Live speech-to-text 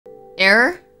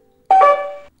Error?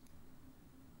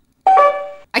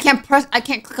 I can't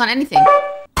click on anything.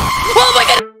 Oh my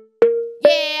god!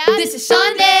 Yeah, this is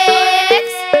Shonyx!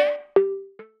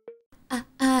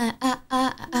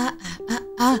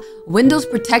 Windows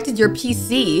protected your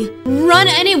PC. Run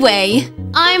anyway!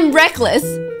 I'm reckless.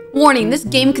 Warning, this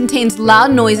game contains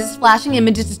loud noises, flashing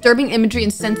images, disturbing imagery,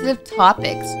 and sensitive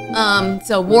topics.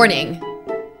 So warning.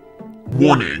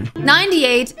 Warning.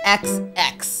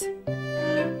 98XX.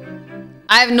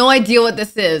 I have no idea what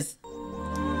this is.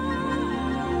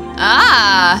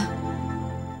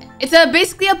 It's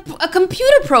basically a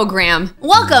computer program.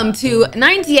 Welcome to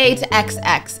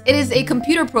 98XX. It is a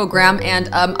computer program, and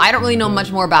I don't really know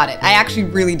much more about it. I actually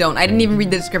really don't. I didn't even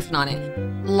read the description on it.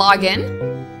 Login.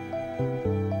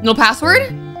 No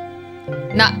password?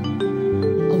 Not.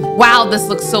 Oh, wow, this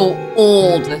looks so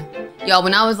old. Yo,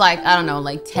 when I was like, I don't know,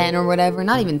 like 10 or whatever,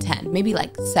 not even 10, maybe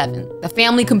like 7. The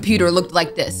family computer looked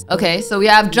like this. Okay, so we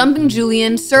have Jumping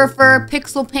Julian, Surfer,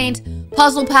 Pixel Paint,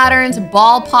 Puzzle Patterns,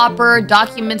 Ball Popper,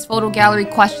 Documents, Photo Gallery,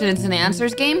 Questions and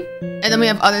Answers game. And then we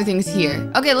have other things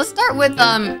here. Okay, let's start with,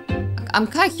 I'm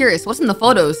kind of curious. What's in the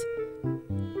photos?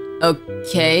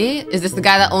 Okay, is this the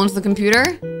guy that owns the computer?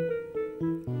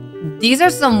 These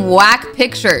are some whack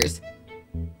pictures.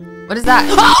 What is that?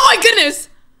 Oh my goodness!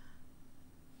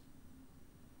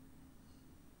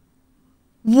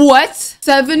 What?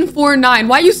 749.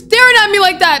 Why are you staring at me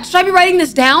like that? Should I be writing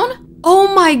this down? Oh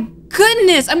my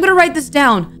goodness. I'm gonna write this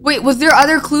down. Wait, was there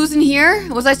other clues in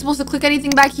here? Was I supposed to click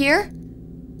anything back here?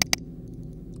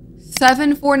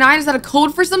 749, is that a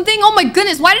code for something? Oh my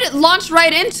goodness, why did it launch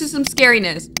right into some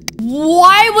scariness?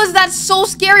 Why was that so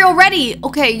scary already?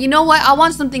 Okay, you know what? I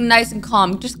want something nice and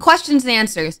calm. Just questions and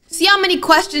answers. See how many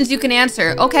questions you can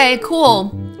answer. Okay,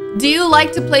 cool. Do you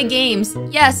like to play games?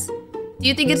 Yes. Do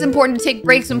you think it's important to take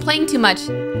breaks when playing too much?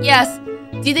 Yes.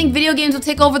 Do you think video games will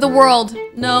take over the world?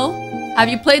 No. Have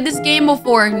you played this game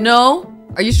before? No.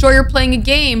 Are you sure you're playing a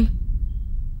game?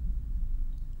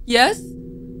 Yes.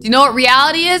 Do you know what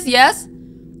reality is? Yes.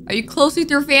 Are you close with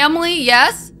your family?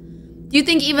 Yes. Do you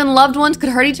think even loved ones could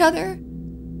hurt each other?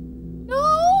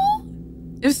 No.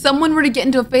 If someone were to get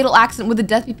into a fatal accident, would the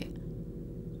death be paid?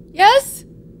 Yes.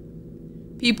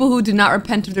 People who do not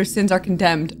repent of their sins are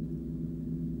condemned.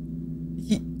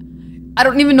 I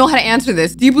don't even know how to answer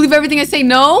this. Do you believe everything I say?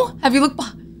 No? Have you looked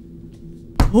behind?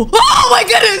 Oh my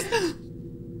goodness!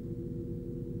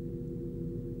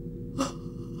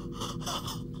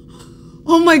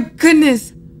 Oh my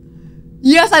goodness.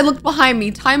 Yes, I looked behind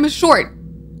me. Time is short.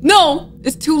 No,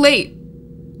 it's too late.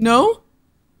 No?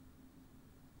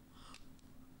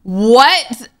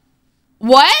 What?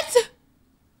 What?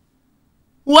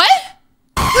 What?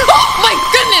 Oh my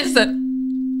goodness!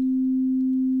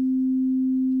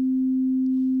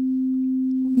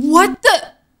 What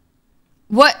the?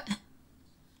 What?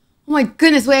 Oh my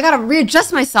goodness, wait, I gotta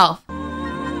readjust myself.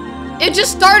 It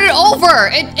just started over.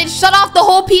 It shut off the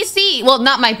whole PC. Well,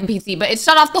 not my PC, but it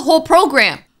shut off the whole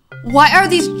program. Why are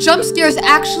these jump scares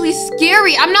actually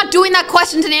scary? I'm not doing that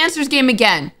questions and answers game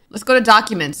again. Let's go to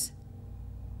documents.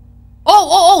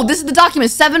 Oh, this is the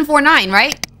document, 749,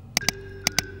 right?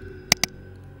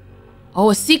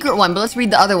 Oh, a secret one, but let's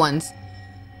read the other ones.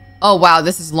 Oh wow,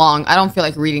 this is long. I don't feel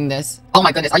like reading this. Oh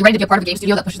my goodness, are you ready to be a part of a game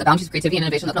studio that pushes the boundaries of creativity and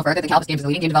innovation? Look no further than tHIS Games is a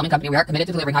leading game development company. We are committed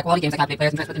to delivering high quality games that captivate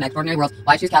players and transfer an extraordinary world.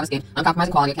 Why choose tHIS Games?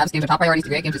 Uncompromising quality. tHIS Games are top priorities to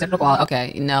create games exceptional quality.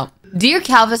 Okay, no. Dear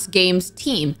tHIS Games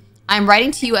team, I'm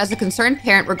writing to you as a concerned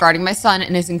parent regarding my son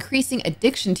and his increasing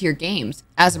addiction to your games.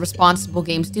 As a responsible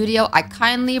game studio, I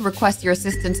kindly request your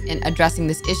assistance in addressing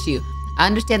this issue. I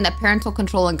understand that parental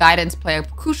control and guidance play a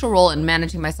crucial role in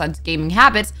managing my son's gaming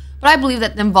habits, but I believe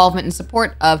that the involvement and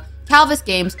support of tHIS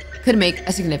Games could make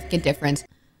a significant difference.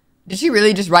 Did she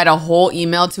really just write a whole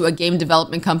email to a game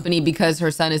development company because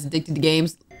her son is addicted to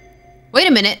games? Wait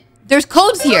a minute. There's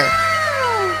codes here.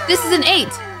 This is an 8.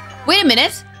 Wait a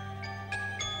minute.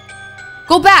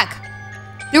 Go back.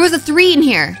 There was a 3 in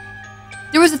here.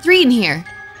 There was a 3 in here.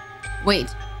 Wait.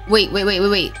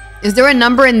 Is there a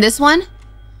number in this one?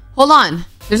 Hold on.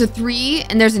 There's a 3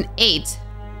 and there's an 8.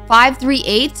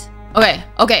 538.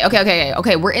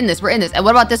 Okay, we're in this. And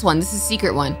what about this one? This is a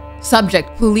secret one.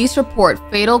 Subject, police report,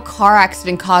 fatal car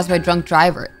accident caused by drunk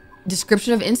driver.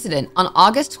 Description of incident. On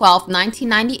August 12,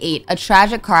 1998, a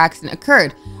tragic car accident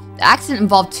occurred. The accident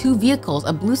involved 2 vehicles,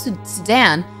 a blue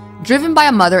sedan driven by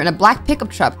a mother and a black pickup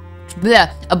truck.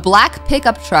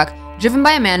 Driven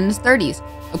by a man in his 30s.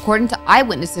 According to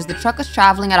eyewitnesses, the truck was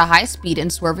traveling at a high speed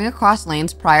and swerving across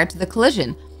lanes prior to the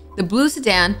collision. The blue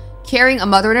sedan, carrying a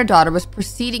mother and her daughter, was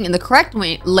proceeding in the correct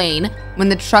lane when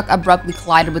the truck abruptly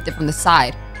collided with it from the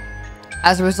side.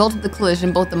 As a result of the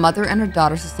collision, both the mother and her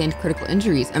daughter sustained critical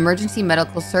injuries. Emergency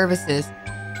medical services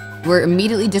were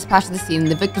immediately dispatched to the scene,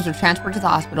 and the victims were transported to the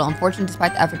hospital. Unfortunately,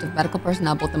 despite the efforts of medical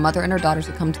personnel, both the mother and her daughter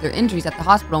succumbed to their injuries at the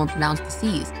hospital and were pronounced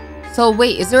deceased. So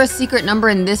wait, is there a secret number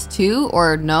in this too,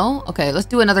 or no? Okay, let's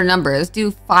do another number. Let's do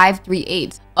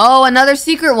 538. Oh, another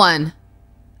secret one.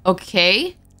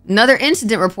 Okay. Another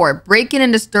incident report. Break-in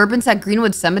and disturbance at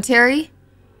Greenwood Cemetery.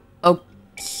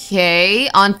 Okay.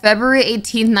 On February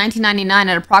 18th, 1999,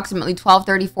 at approximately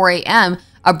 12:34 a.m.,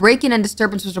 a break-in and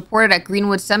disturbance was reported at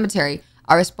Greenwood Cemetery.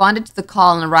 I responded to the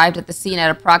call and arrived at the scene at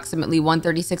approximately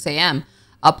 1:36 a.m.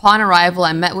 Upon arrival,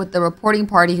 I met with the reporting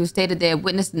party who stated they had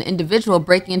witnessed an individual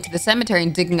breaking into the cemetery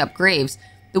and digging up graves.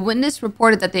 The witness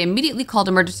reported that they immediately called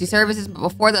emergency services, but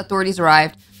before the authorities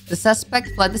arrived, the suspect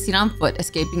fled the scene on foot,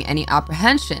 escaping any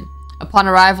apprehension. Upon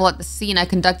arrival at the scene, I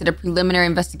conducted a preliminary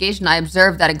investigation. I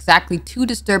observed that exactly 2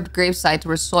 disturbed grave sites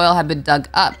where soil had been dug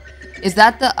up. Is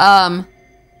that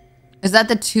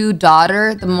the 2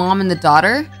 daughter, the mom and the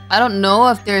daughter? I don't know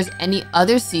if there's any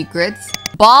other secrets.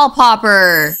 Ball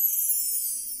popper!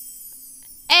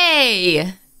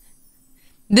 Hey!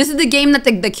 This is the game that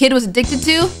the kid was addicted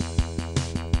to?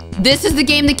 This is the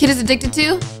game the kid is addicted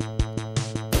to?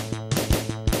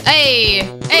 Hey!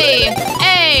 Hey!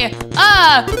 Hey!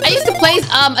 I used to play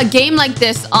a game like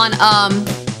this on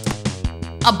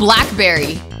a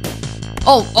BlackBerry.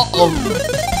 Oh, uh-oh.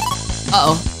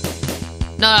 Uh-oh.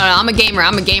 No, I'm a gamer.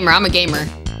 I'm a gamer. I'm a gamer.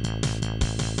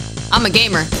 I'm a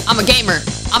gamer. I'm a gamer.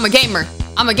 I'm a gamer.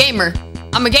 I'm a gamer.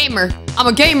 I'm a gamer. I'm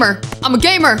a gamer. I'm a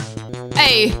gamer.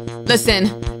 Hey, listen.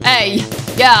 Hey,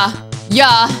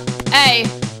 yeah, hey,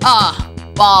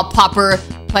 ball popper,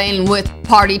 playing with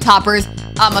party toppers.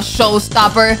 I'm a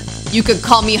showstopper. You could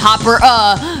call me Hopper.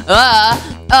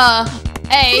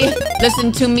 Hey,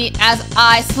 listen to me as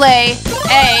I slay.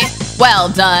 Hey, well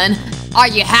done. Are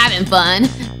you having fun?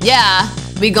 Yeah,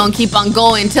 we gonna keep on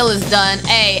going till it's done.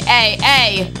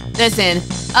 Hey, listen.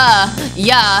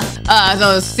 Yeah.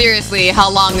 So seriously, how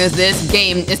long is this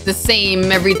game? It's the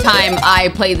same every time I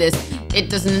play this. It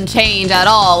doesn't change at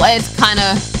all. It's kind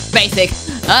of basic.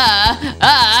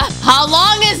 How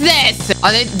long is this?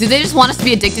 Do they just want us to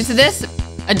be addicted to this?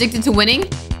 Addicted to winning?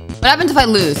 What happens if I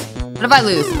lose? What if I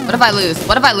lose? What if I lose?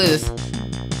 What if I lose?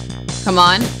 Come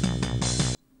on.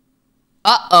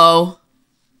 Uh-oh.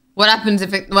 What happens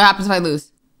if I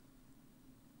lose?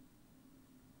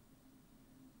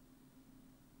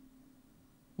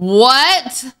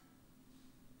 What?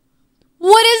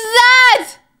 What is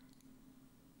that?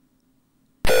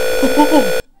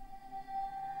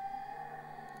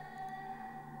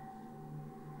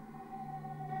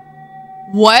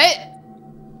 What?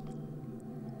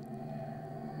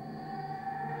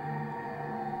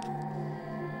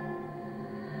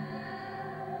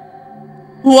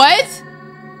 What?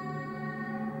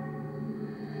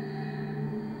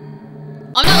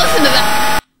 I'm not listening to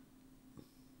that.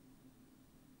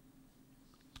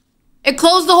 It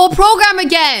closed the whole program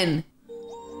again.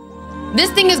 This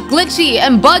thing is glitchy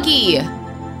and buggy.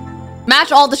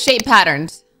 Match all the shape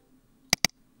patterns.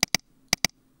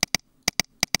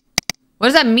 What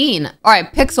does that mean? All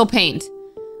right, pixel paint.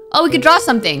 Oh, we could draw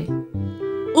something.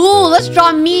 Ooh, let's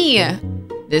draw me.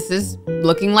 This is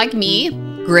looking like me.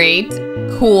 Great,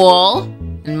 cool.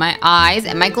 And my eyes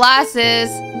and my glasses.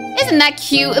 Isn't that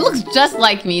cute? It looks just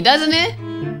like me, doesn't it?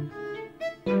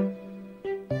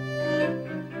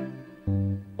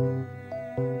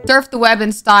 Surf the web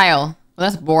in style. Well,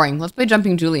 that's boring. Let's play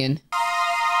Jumping Julian.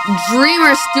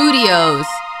 Dreamer Studios.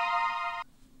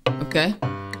 Okay.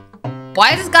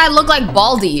 Why does this guy look like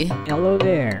Baldy? Hello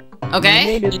there. Okay. My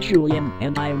name is Julian,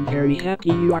 and I am very happy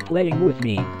you are playing with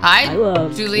me. Hi, I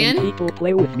love Julian. when people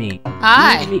play with me.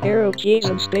 Hi. Use the arrow keys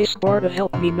and spacebar to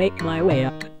help me make my way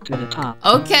up to the top.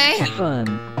 Okay. Have fun.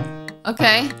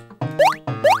 Okay.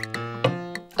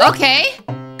 Okay.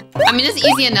 I mean, it's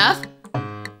easy enough.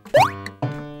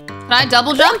 Can I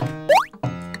double jump?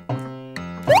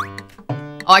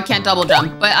 Oh, I can't double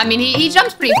jump. But, I mean, he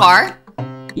jumps pretty far.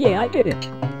 Yeah, I did it.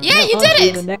 Yeah, now you on did to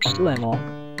it. the next level.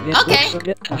 This Okay. looks a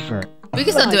bit tougher. We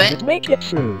can still do it. Make it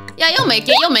through. Yeah, you'll make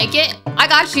it. You'll make it. I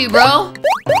got you, bro.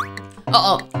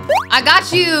 Uh-oh. I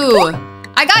got you.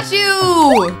 I got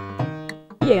you.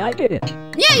 Yeah, I did it.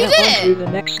 Yeah, you now did on to it.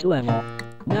 the next level.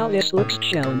 Now this looks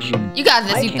challenging. You got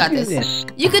this. I You can got do this.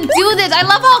 You can do this. I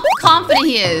love how confident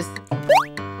he is.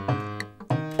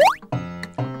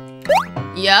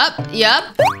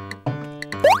 Yup.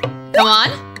 Come on.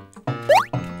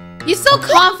 He's so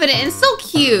confident and so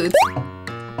cute.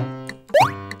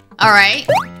 All right.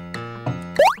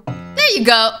 There you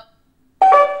go.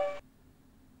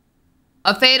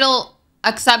 A fatal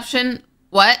exception.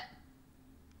 What?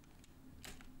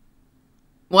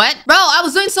 What? Bro, I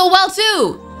was doing so well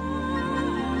too.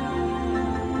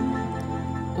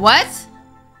 What?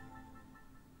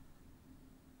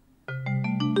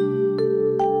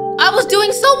 I was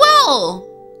doing so well.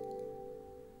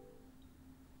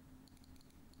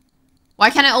 Why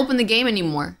can't I open the game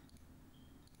anymore?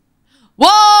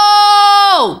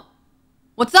 Whoa!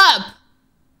 What's up?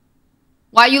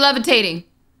 Why are you levitating?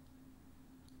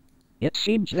 It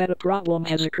seems that a problem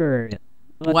has occurred.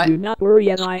 But What? do not worry,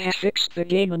 as I have fixed the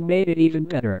game and made it even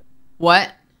better.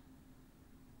 What?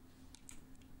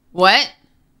 What?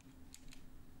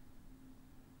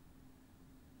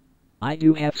 I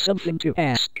do have something to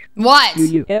ask. What? Do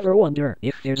you ever wonder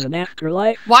if there's an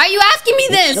afterlife? Why are you asking me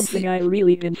It's this? something I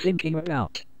really been thinking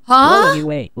about. Huh? Well,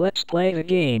 anyway, let's play the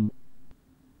game.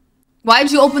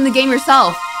 Why'd you open the game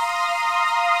yourself?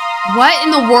 What in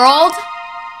the world?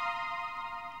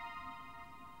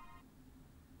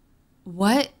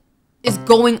 What is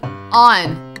going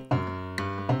on?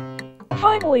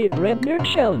 Finally, a render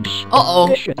challenge. Uh-oh.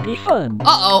 This should be fun.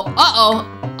 Uh-oh. Uh-oh.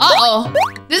 Uh-oh.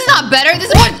 This is not better. This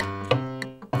is more...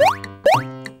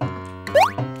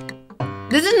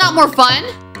 This is not more fun.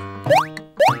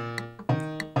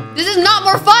 This is not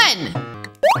more fun.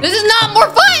 This is not more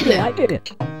Yeah, fun. I did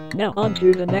it. Now on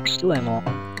to the next level.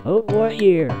 Oh boy,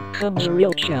 here comes a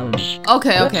real challenge.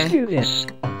 Okay, Let's okay. do this.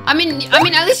 I mean, at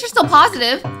least you're still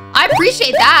positive. I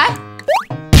appreciate that.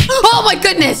 Oh my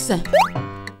goodness!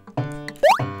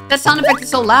 That sound effect is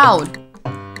so loud.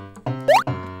 Come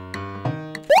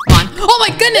on. Oh my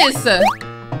goodness!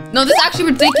 No, this is actually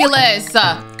ridiculous.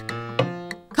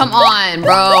 Come on,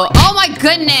 bro. Oh my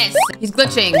goodness! He's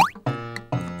glitching.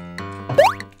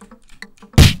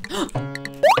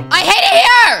 I hate it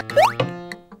here!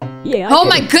 Yeah, I Oh did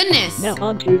my it. goodness! Now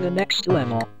on to the next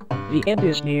level. The end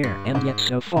is near, and yet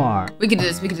so far. We can do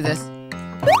this, we can do this.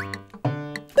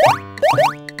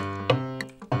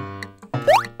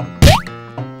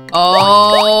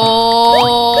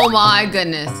 Oh my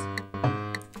goodness.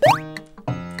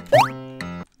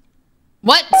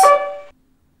 What?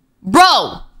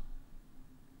 Bro!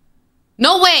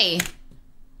 No way!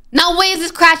 No way is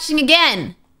this crashing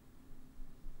again!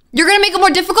 You're gonna make it more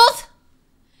difficult?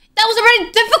 That was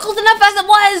already difficult enough as it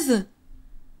was!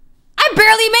 I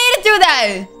barely made it through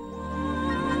that!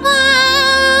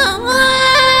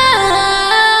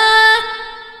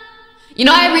 You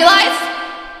know what I realized?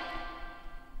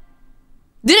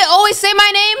 Did it always say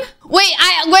my name? Wait.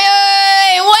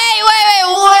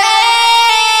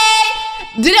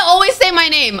 Did it always say my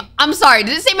name? I'm sorry,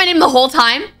 did it say my name the whole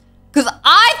time? Because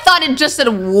I thought it just said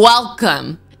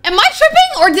welcome. Am I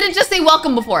tripping or did it just say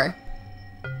welcome before?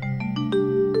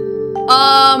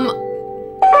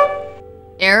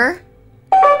 Error?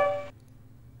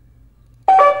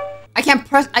 I can't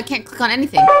click on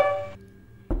anything.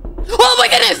 Oh my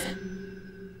goodness!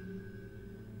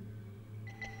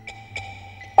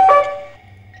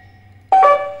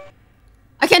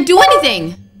 I can't do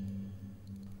anything.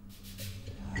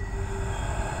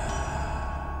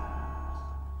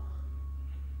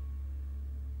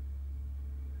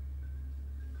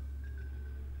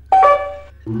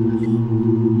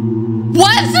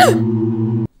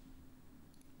 What?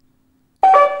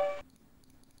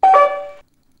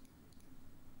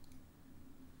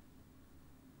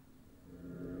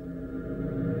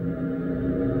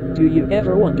 Do you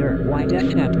ever wonder why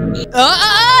death happens? No!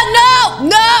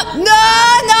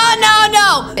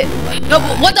 No,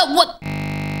 what?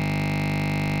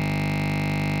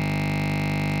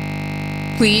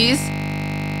 Please?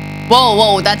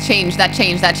 Whoa, that changed. What?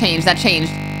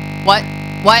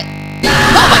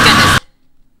 Oh my goodness!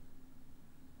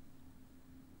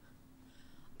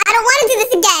 I don't want to do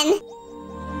this again.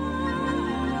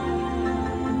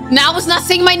 Now it's not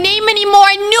saying my name anymore.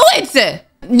 I knew it!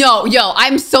 No, yo,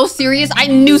 I'm so serious. I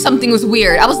knew something was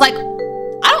weird. I was like,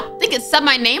 I don't think it said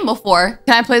my name before.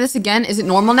 Can I play this again? Is it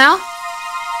normal now?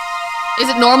 Is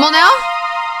it normal now?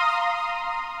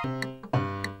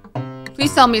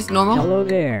 Please tell me it's normal. Hello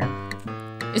there.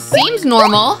 It seems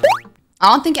normal. I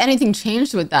don't think anything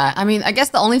changed with that. I mean, I guess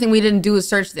the only thing we didn't do was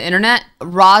search the internet.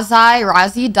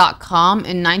 Razi.com.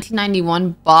 In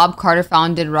 1991, Bob Carter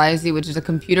founded Razi, which is a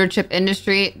computer chip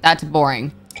industry. That's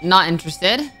boring. Not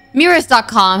interested.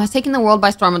 Mirrors.com has taken the world by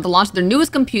storm with the launch of their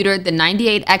newest computer, the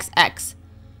 98XX,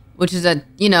 which is a,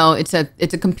 it's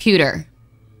a computer,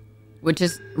 which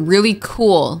is really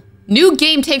cool. New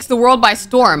game takes the world by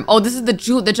storm. Oh, this is the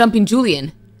Jumping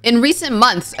Julian. In recent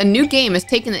months, a new game has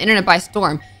taken the internet by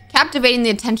storm, captivating the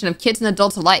attention of kids and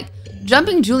adults alike.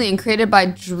 Jumping Julian, created by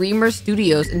Dreamer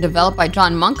Studios and developed by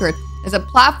John Munkert, is a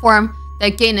platform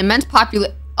that gained immense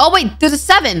popularity. Oh wait, there's a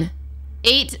 7,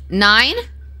 8, 9.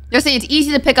 They're saying it's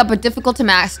easy to pick up but difficult to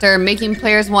master, making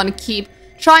players want to keep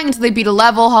trying until they beat a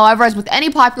level. However, as with any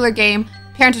popular game,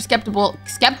 parents are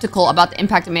skeptical about the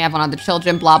impact it may have on other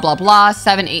children. Blah, blah, blah.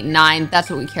 7, 8, 9. That's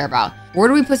what we care about. Where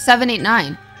do we put 7, 8,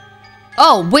 9?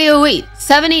 Oh, wait.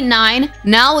 7, 8, 9.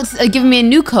 Now it's giving me a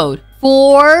new code.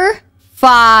 4,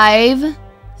 5,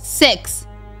 6.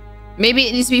 Maybe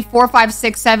it needs to be 4, 5,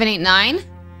 6, 7, 8, 9.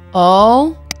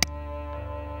 Oh.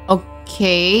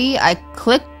 Okay. I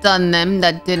clicked on them.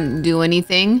 That didn't do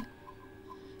anything.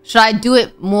 Should I do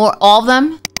it more? All of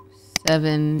them?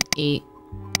 7, 8,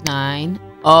 9.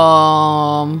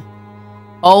 Oh,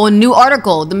 a new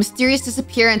article. The mysterious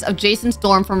disappearance of Jason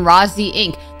Storm from Rozzy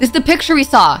Inc. This is the picture we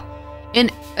saw.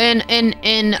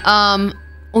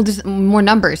 Oh, there's more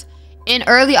numbers. In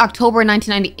early October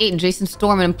 1998, Jason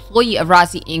Storm, an employee of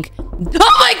Rozzy Inc.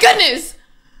 Oh my goodness!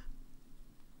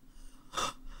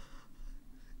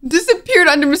 Disappeared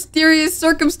under mysterious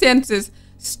circumstances.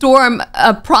 Storm,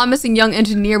 a promising young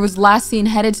engineer, was last seen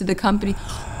headed to the company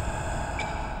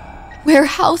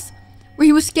warehouse where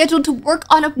he was scheduled to work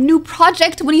on a new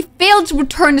project. When he failed to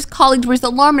return, his colleagues raised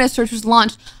alarm and a search was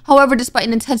launched. However, despite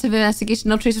an intensive investigation,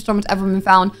 no trace of Storm has ever been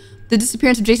found. The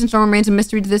disappearance of Jason Storm remains a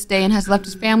mystery to this day and has left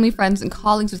his family, friends, and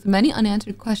colleagues with many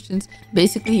unanswered questions.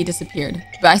 Basically, he disappeared.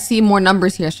 But I see more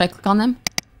numbers here. Should I click on them?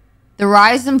 The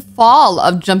rise and fall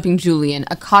of Jumping Julian,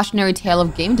 a cautionary tale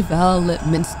of game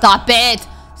development. Stop it!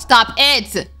 Stop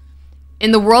it!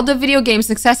 In the world of video games,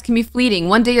 success can be fleeting.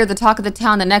 One day you're the talk of the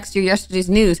town, the next you're yesterday's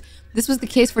news. This was the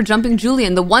case for Jumping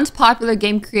Julian, the once popular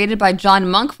game created by John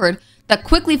Monkford that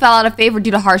quickly fell out of favor due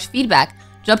to harsh feedback.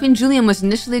 Jumping Julian was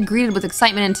initially greeted with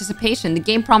excitement and anticipation. The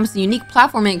game promised a unique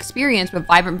platforming experience with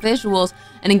vibrant visuals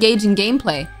and engaging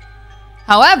gameplay.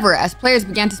 However, as players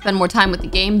began to spend more time with the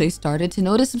game, they started to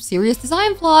notice some serious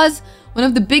design flaws. One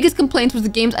of the biggest complaints was the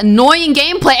game's annoying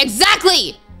gameplay.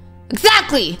 Exactly!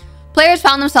 Players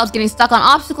found themselves getting stuck on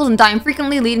obstacles and dying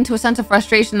frequently, leading to a sense of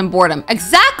frustration and boredom.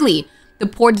 Exactly! The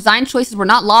poor design choices were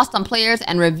not lost on players,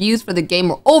 and reviews for the game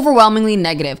were overwhelmingly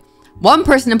negative. One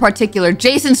person in particular,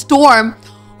 Jason Storm,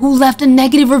 who left a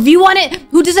negative review on it,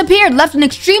 who disappeared, left an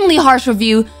extremely harsh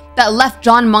review that left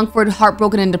John Monkford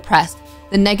heartbroken and depressed.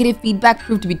 The negative feedback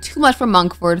proved to be too much for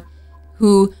Monkford,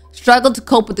 who struggled to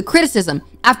cope with the criticism.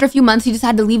 After a few months, he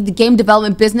decided to leave the game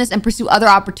development business and pursue other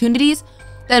opportunities.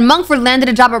 Then Monkford landed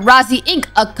a job at Rozzy Inc.,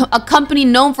 a company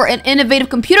known for innovative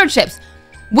computer chips.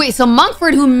 Wait, so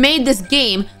Monkford, who made this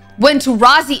game, went to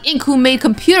Rozzy Inc., who made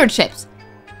computer chips.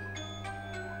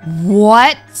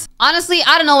 What? Honestly,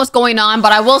 I don't know what's going on,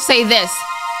 but I will say this.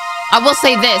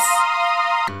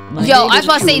 Yo, I just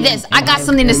want to say this. I got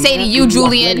something to say to you,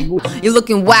 Julian. You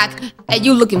looking whack, and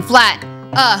you looking flat.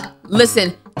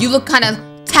 Listen, you look kind of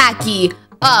tacky.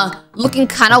 Looking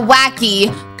kind of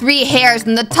wacky. 3 hairs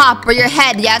in the top of your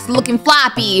head. Yeah, it's looking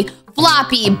floppy.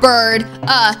 Floppy, bird.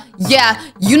 Yeah,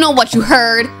 you know what you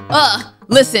heard.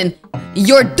 Listen,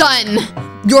 you're done.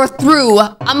 You're through.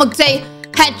 I'ma say,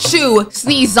 Hatchoo,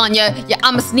 sneeze on ya. Yeah,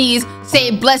 I'ma sneeze.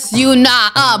 Say, bless you,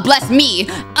 nah. Bless me.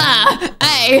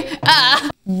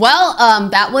 Well,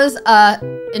 that was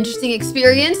interesting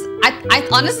experience. I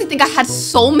honestly think I had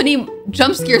so many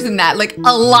jump scares in that, like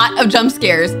a lot of jump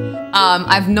scares.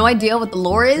 I have no idea what the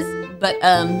lore is, but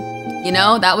you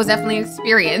know, that was definitely an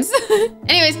experience.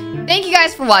 Anyways, thank you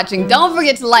guys for watching. Don't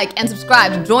forget to like and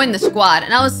subscribe to join the squad,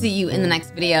 and I will see you in the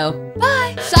next video.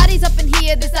 Bye. Shotty's up in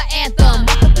here, this an anthem.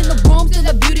 Walk up in the room, still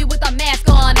a beauty with our